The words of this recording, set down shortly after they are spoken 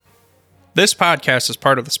This podcast is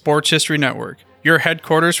part of the Sports History Network, your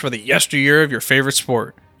headquarters for the yesteryear of your favorite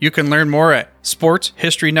sport. You can learn more at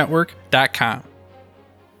sportshistorynetwork.com.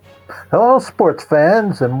 Hello, sports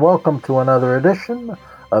fans, and welcome to another edition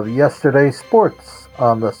of Yesterday's Sports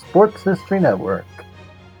on the Sports History Network.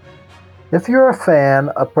 If you're a fan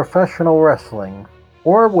of professional wrestling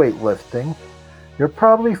or weightlifting, you're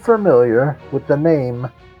probably familiar with the name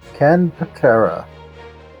Ken Patera.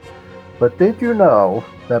 But did you know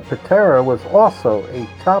that Patera was also a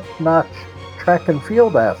top-notch track and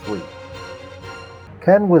field athlete?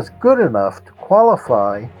 Ken was good enough to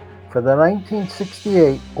qualify for the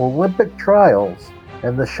 1968 Olympic trials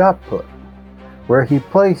in the shot put, where he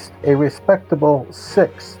placed a respectable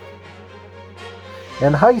 6th.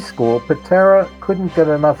 In high school, Patera couldn't get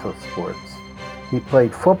enough of sports. He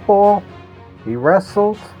played football, he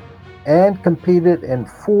wrestled, and competed in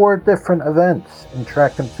 4 different events in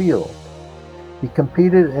track and field. He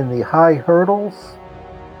competed in the high hurdles,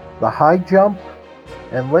 the high jump,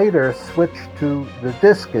 and later switched to the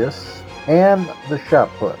discus and the shot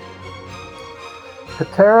put.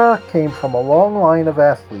 Patera came from a long line of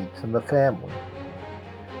athletes in the family.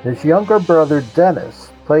 His younger brother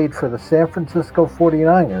Dennis played for the San Francisco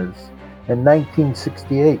 49ers in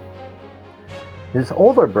 1968. His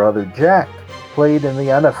older brother Jack played in the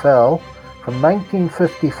NFL from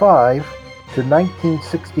 1955 to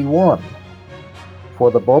 1961 for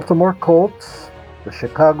the Baltimore Colts, the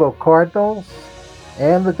Chicago Cardinals,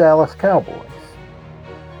 and the Dallas Cowboys.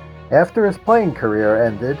 After his playing career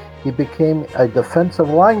ended, he became a defensive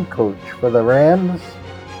line coach for the Rams,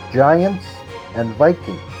 Giants, and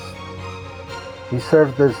Vikings. He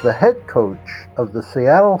served as the head coach of the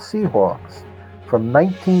Seattle Seahawks from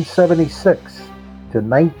 1976 to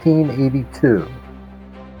 1982.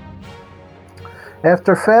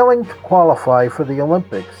 After failing to qualify for the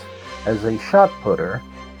Olympics as a shot putter,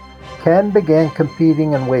 Ken began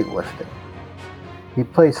competing in weightlifting. He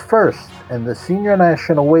placed first in the Senior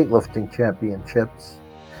National Weightlifting Championships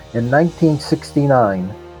in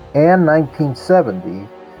 1969 and 1970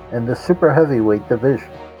 in the super heavyweight division.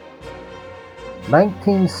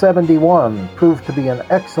 1971 proved to be an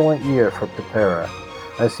excellent year for Patera,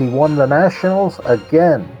 as he won the Nationals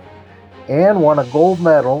again and won a gold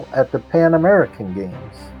medal at the Pan American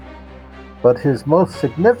Games. But his most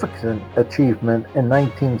significant achievement in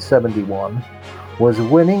 1971 was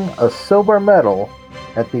winning a silver medal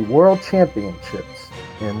at the World Championships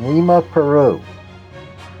in Lima, Peru.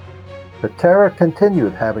 Patera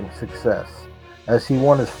continued having success as he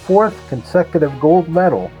won his 4th consecutive gold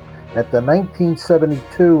medal at the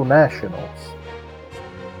 1972 Nationals.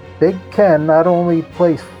 Big Ken not only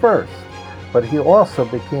placed first, but he also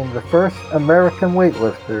became the first American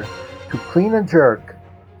weightlifter to clean and jerk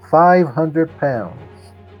 500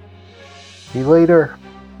 pounds. He later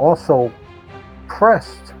also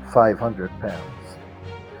pressed 500 pounds.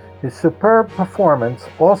 His superb performance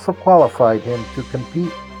also qualified him to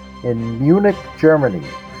compete in Munich, Germany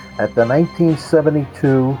at the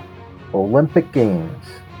 1972 Olympic Games.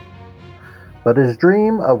 But his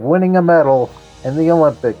dream of winning a medal in the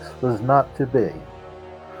Olympics was not to be.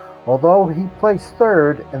 Although he placed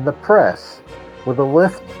 3rd in the press with a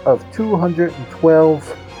lift of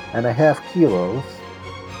 212.5 kilos,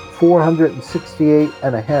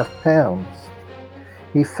 468.5 pounds,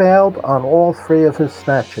 he failed on all 3 of his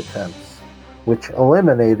snatch attempts, which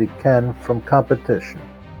eliminated Ken from competition.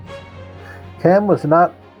 Ken was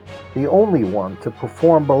not the only one to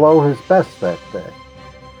perform below his best that day.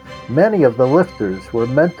 Many of the lifters were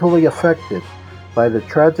mentally affected by the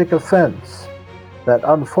tragic events that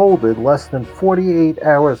unfolded less than 48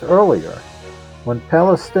 hours earlier, when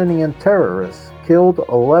Palestinian terrorists killed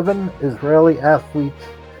 11 Israeli athletes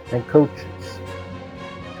and coaches.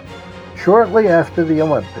 Shortly after the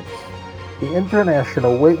Olympics, the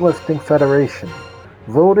International Weightlifting Federation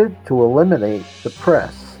voted to eliminate the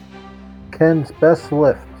press, Ken's best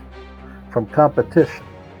lift, from competition.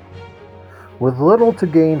 With little to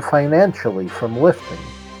gain financially from lifting,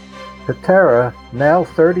 Patera, now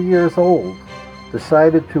 30 years old,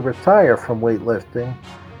 decided to retire from weightlifting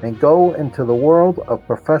and go into the world of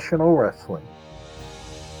professional wrestling.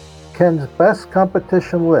 Ken's best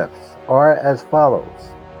competition lifts are as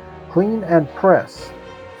follows: clean and press,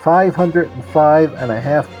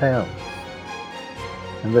 505.5 pounds.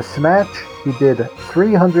 In the snatch, he did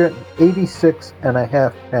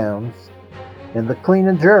 386.5 pounds. In the clean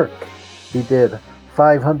and jerk, he did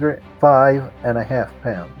 505.5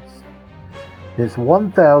 pounds. His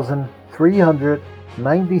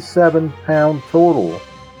 1,397 pound total,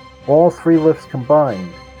 all 3 lifts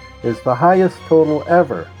combined, is the highest total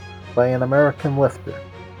ever by an American lifter.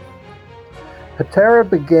 Patera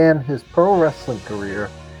began his pro wrestling career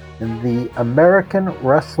in the American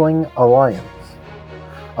Wrestling Alliance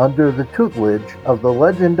under the tutelage of the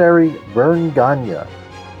legendary Vern Gagne.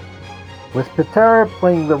 With Patera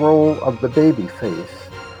playing the role of the babyface,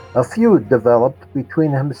 a feud developed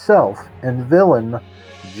between himself and villain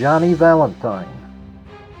Johnny Valentine,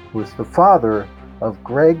 who was the father of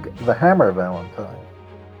Greg the Hammer Valentine.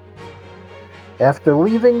 After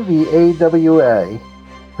leaving the AWA,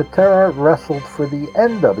 Patera wrestled for the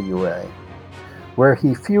NWA, where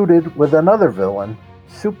he feuded with another villain,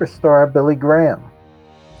 superstar Billy Graham.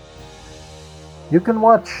 You can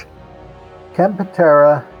watch Ken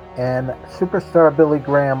Patera and superstar Billy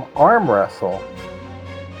Graham arm wrestle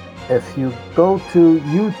if you go to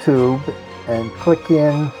YouTube and click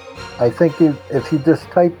in, I think if you just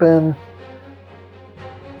type in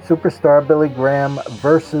superstar Billy Graham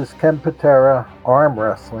versus Ken Patera arm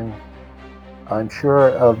wrestling, I'm sure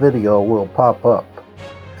a video will pop up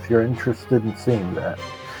if you're interested in seeing that.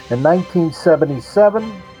 In 1977,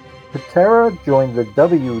 Patera joined the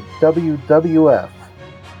WWF,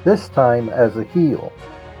 this time as a heel.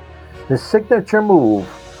 His signature move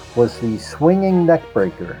was the swinging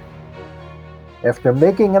neckbreaker. After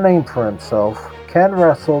making a name for himself, Ken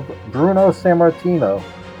wrestled Bruno Sammartino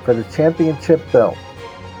for the championship belt.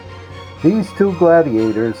 These two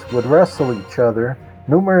gladiators would wrestle each other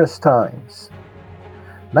numerous times.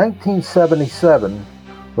 1977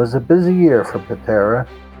 was a busy year for Patera,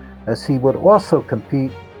 as he would also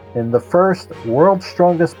compete in the first World's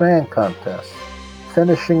Strongest Man contest,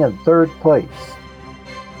 finishing in third place.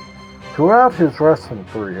 Throughout his wrestling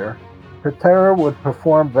career, Patera would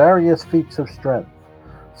perform various feats of strength,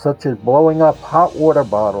 such as blowing up hot water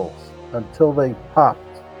bottles until they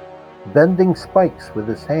popped, bending spikes with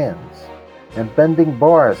his hands, and bending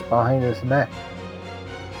bars behind his neck.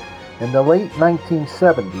 In the late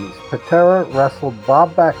 1970s, Patera wrestled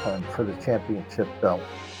Bob Backlund for the championship belt.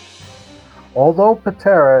 Although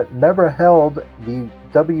Patera never held the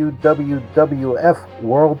WWF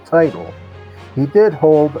World title, he did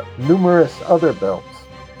hold numerous other belts,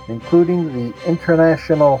 including the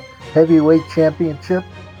International Heavyweight Championship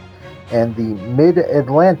and the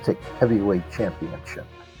Mid-Atlantic Heavyweight Championship.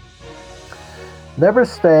 Never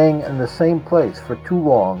staying in the same place for too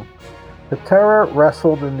long, Patera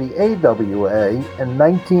wrestled in the AWA in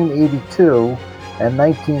 1982 and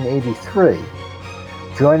 1983,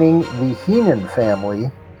 joining the Heenan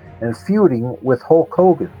family and feuding with Hulk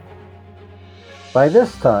Hogan. By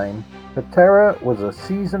this time, Patera was a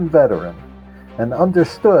seasoned veteran and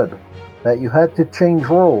understood that you had to change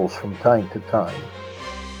roles from time to time.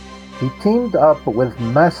 He teamed up with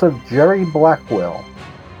Massive Jerry Blackwell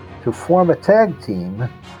to form a tag team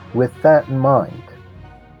with that in mind.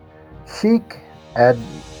 Sheikh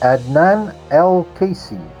Adnan El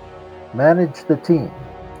Casey managed the team.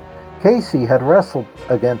 Casey had wrestled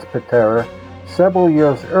against Patera several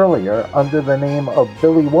years earlier under the name of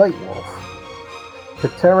Billy White Wolf.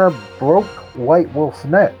 Patera broke White Wolf's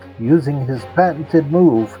neck using his patented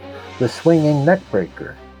move, the swinging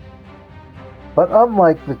neckbreaker. But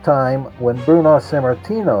unlike the time when Bruno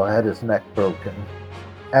Sammartino had his neck broken,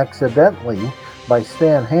 accidentally by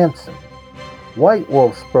Stan Hansen, White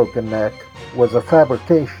Wolf's broken neck was a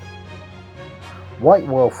fabrication. White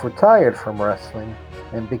Wolf retired from wrestling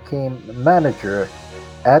and became manager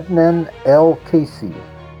Adnan El Casey.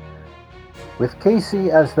 With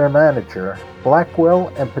Casey as their manager,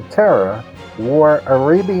 Blackwell and Patera wore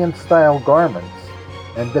Arabian-style garments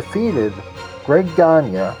and defeated Greg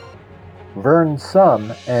Gagne, Vern's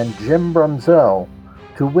son, and Jim Brunzell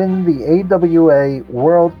to win the AWA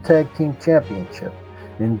World Tag Team Championship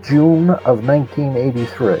in June of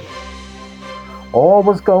 1983. All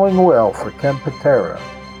was going well for Ken Patera,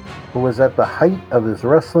 who was at the height of his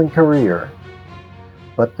wrestling career,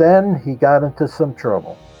 but then he got into some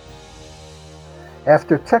trouble.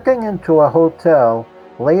 After checking into a hotel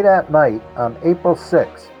late at night on April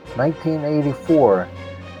 6, 1984,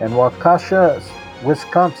 in Waukesha,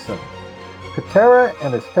 Wisconsin, Patera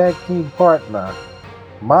and his tag team partner,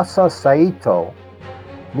 Masa Saito,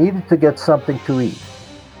 needed to get something to eat.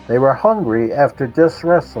 They were hungry after just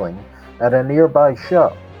wrestling at a nearby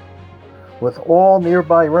show. With all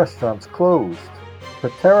nearby restaurants closed,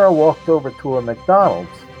 Patera walked over to a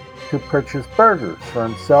McDonald's to purchase burgers for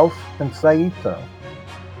himself and Saito.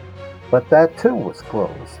 But that too was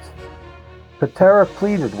closed. Patera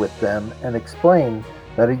pleaded with them and explained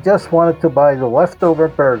that he just wanted to buy the leftover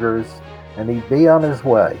burgers and he'd be on his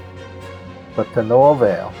way, but to no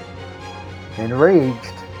avail.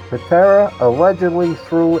 Enraged, Patera allegedly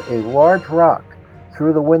threw a large rock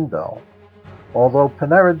through the window, although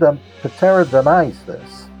Patera denies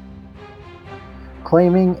this.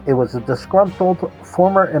 claiming it was a disgruntled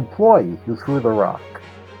former employee who threw the rock.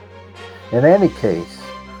 In any case,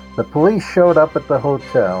 the police showed up at the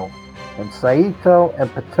hotel, and Saito and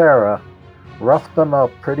Patera roughed them up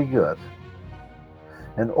pretty good.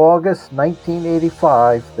 In August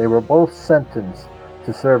 1985, they were both sentenced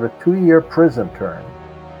to serve a 2-year prison term.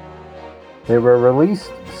 They were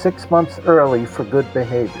released 6 months early for good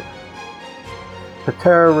behavior.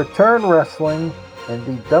 Patera returned wrestling in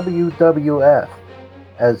the WWF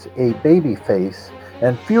as a babyface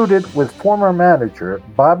and feuded with former manager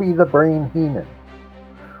Bobby the Brain Heenan,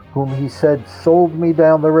 whom he said sold me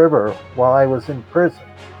down the river while I was in prison.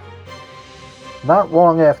 Not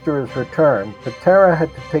long after his return, Patera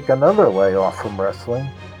had to take another layoff from wrestling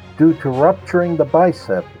due to rupturing the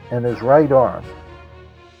bicep in his right arm.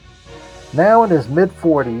 Now in his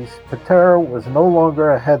mid-40s, Patera was no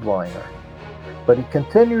longer a headliner, but he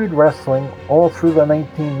continued wrestling all through the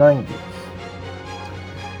 1990s.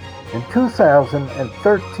 In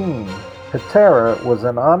 2013, Patera was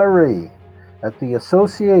an honoree at the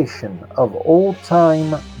Association of Old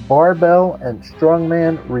Time Barbell and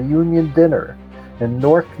Strongman Reunion Dinner in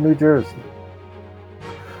Newark, New Jersey.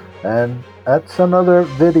 And that's another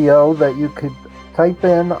video that you could type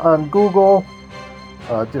in on Google.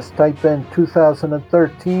 Just type in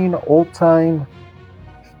 2013 Old Time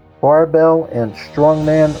Barbell and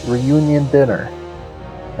Strongman Reunion Dinner,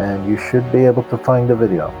 and you should be able to find the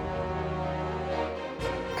video.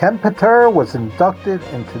 Ken Patera was inducted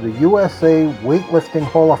into the USA Weightlifting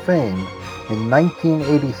Hall of Fame in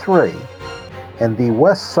 1983 and the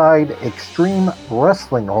West Side Extreme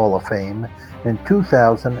Wrestling Hall of Fame in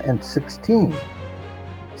 2016.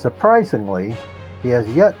 Surprisingly, he has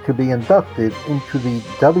yet to be inducted into the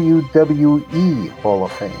WWE Hall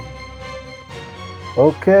of Fame.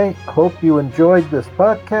 Okay, hope you enjoyed this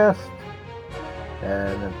podcast,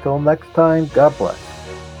 and until next time, God bless.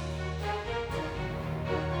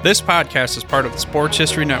 This podcast is part of the Sports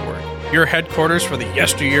History Network, your headquarters for the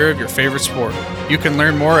yesteryear of your favorite sport. You can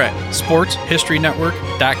learn more at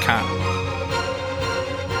sportshistorynetwork.com.